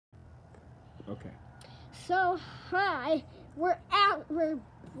Okay. So, hi. We're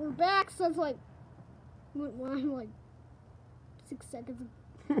back since like 6 seconds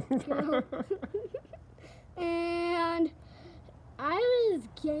ago. And I was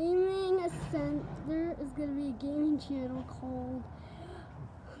gaming. There is going to be a gaming channel called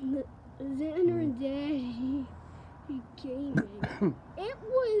Xander and Daddy Gaming. I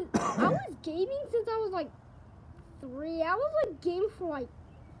was gaming since I was like 3. I was like gaming for like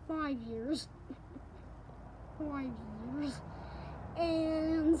 5 years. 5 years.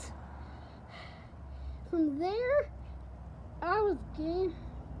 And from there, I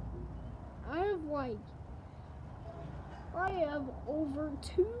have over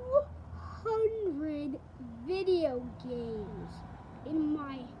 200 video games in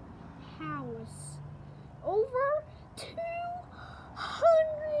my house. Over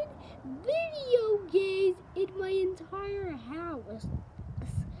 200 video games in my entire house.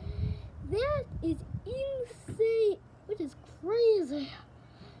 That is insane, which is crazy.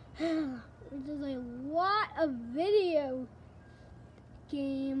 Which is a lot of video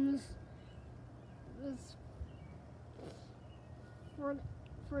games.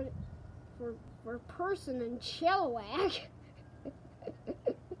 For person in Chilliwack.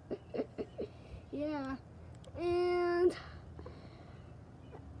 Yeah. And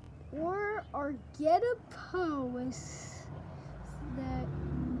we're gonna post that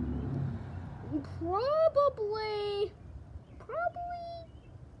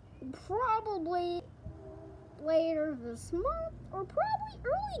probably later this month or probably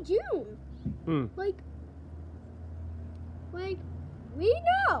early June. Like we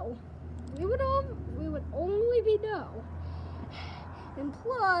know. We would only be know. And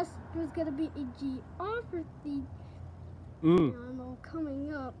plus there's gonna be a geography channel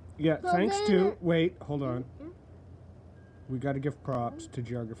coming up. Yeah, So thanks then to wait, hold on. Yeah. We gotta give props to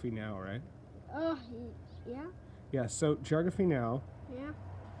Geography Now, right? Yeah. Yeah, so Geography Now Yeah.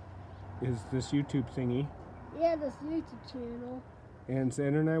 is this YouTube thingy. Yeah, this YouTube channel. And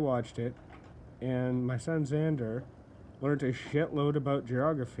Xander and I watched it, and my son Xander learned a shitload about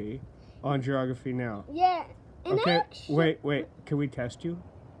geography on Geography Now. Yeah. And Okay, actually, wait, can we test you?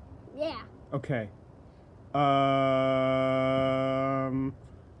 Yeah. Okay.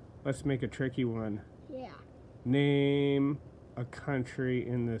 Let's make a tricky one. Yeah. Name a country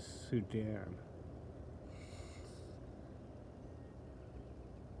in the Sudan.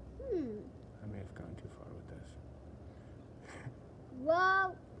 I may have gone too far with this.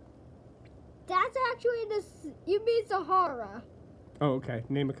 Well, that's actually you mean Sahara. Oh, okay.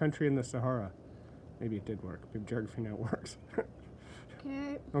 Name a country in the Sahara. Maybe it did work. Maybe Geography Now works.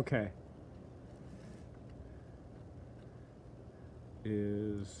 Okay. Okay.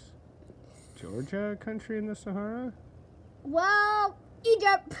 Is Georgia a country in the Sahara? Well,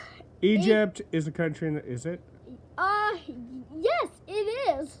 Egypt. Egypt is a country in the... Is it? Yes, it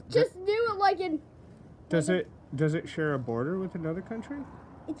is. Just do it like in... Does it share a border with another country?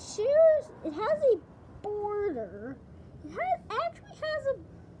 It has a border. It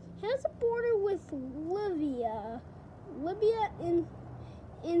has a border with Libya. Libya in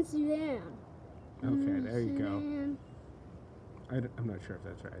Sudan. Okay, there you go. Sudan. I'm not sure if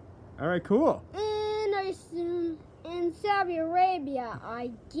that's right. All right, cool. And I assume in Saudi Arabia,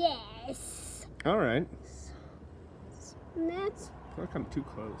 I guess. All right. And that's... I feel like I'm too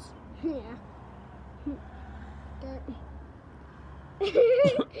close. Yeah.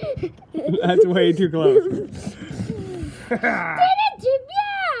 That's way too close.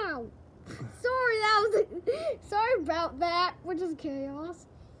 Sorry about that. We're just chaos.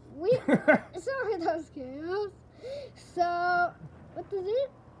 Sorry, that was chaos. So, what does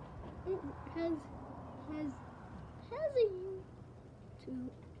it? It has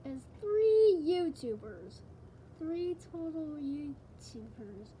a 3 YouTubers. 3 total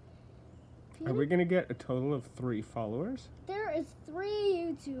YouTubers. Are we gonna get a total of 3 followers? There is 3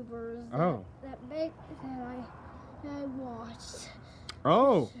 YouTubers that I watched.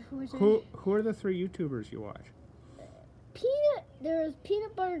 Oh, who are the 3 YouTubers you watch? There's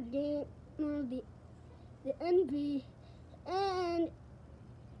Peanut Butter Gamer, the NB, and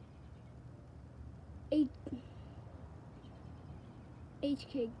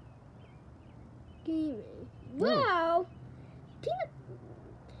HK Gaming. Wow, Peanut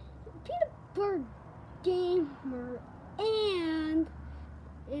Butter Gamer and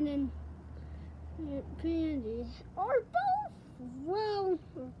then Pandy are both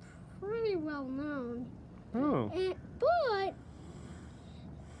pretty well known. Oh. But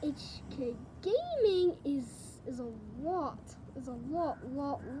HK Gaming is a lot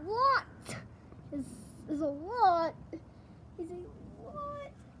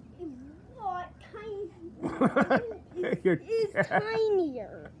is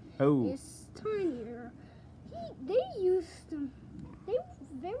tinier. Oh. It's tinier. They used to.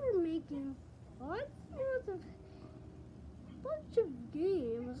 They were making lots of bunch of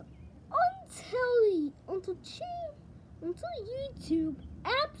games until YouTube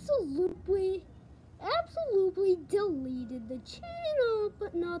absolutely deleted the channel,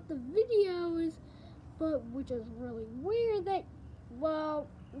 but not the videos. But which is really weird that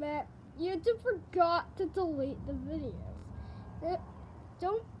YouTube forgot to delete the videos. That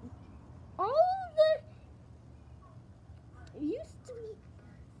don't all of the used to be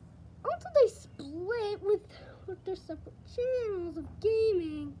until they split with their separate channels of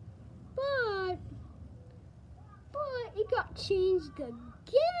gaming, but it got changed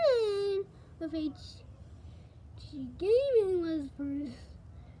again with HG Gaming was first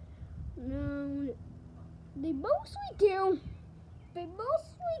known. They mostly do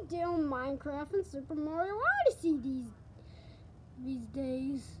Minecraft and Super Mario Odyssey these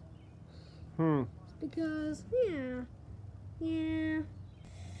days. Because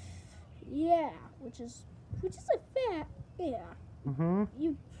which is a fact. You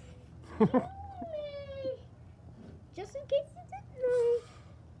just in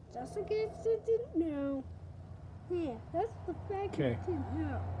case you didn't know. Yeah, that's the fact. Okay. You didn't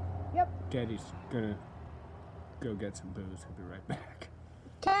know. Yep. Daddy's gonna go get some booze. He'll be right back.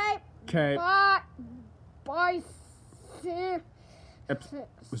 Okay. Bye.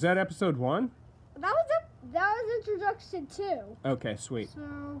 Was that episode 1? That was introduction 2. Okay, sweet.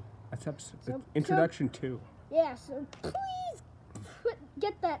 So That's introduction 2. Yeah, so please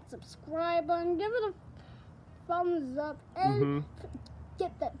get that subscribe button, give it a thumbs up, and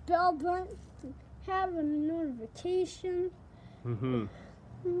get that bell button to have a notification.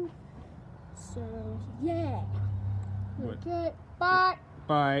 So yeah. What? Okay. Bye.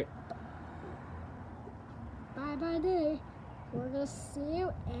 Bye. Bye day. We're gonna see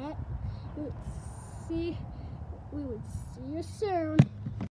you we would see you soon.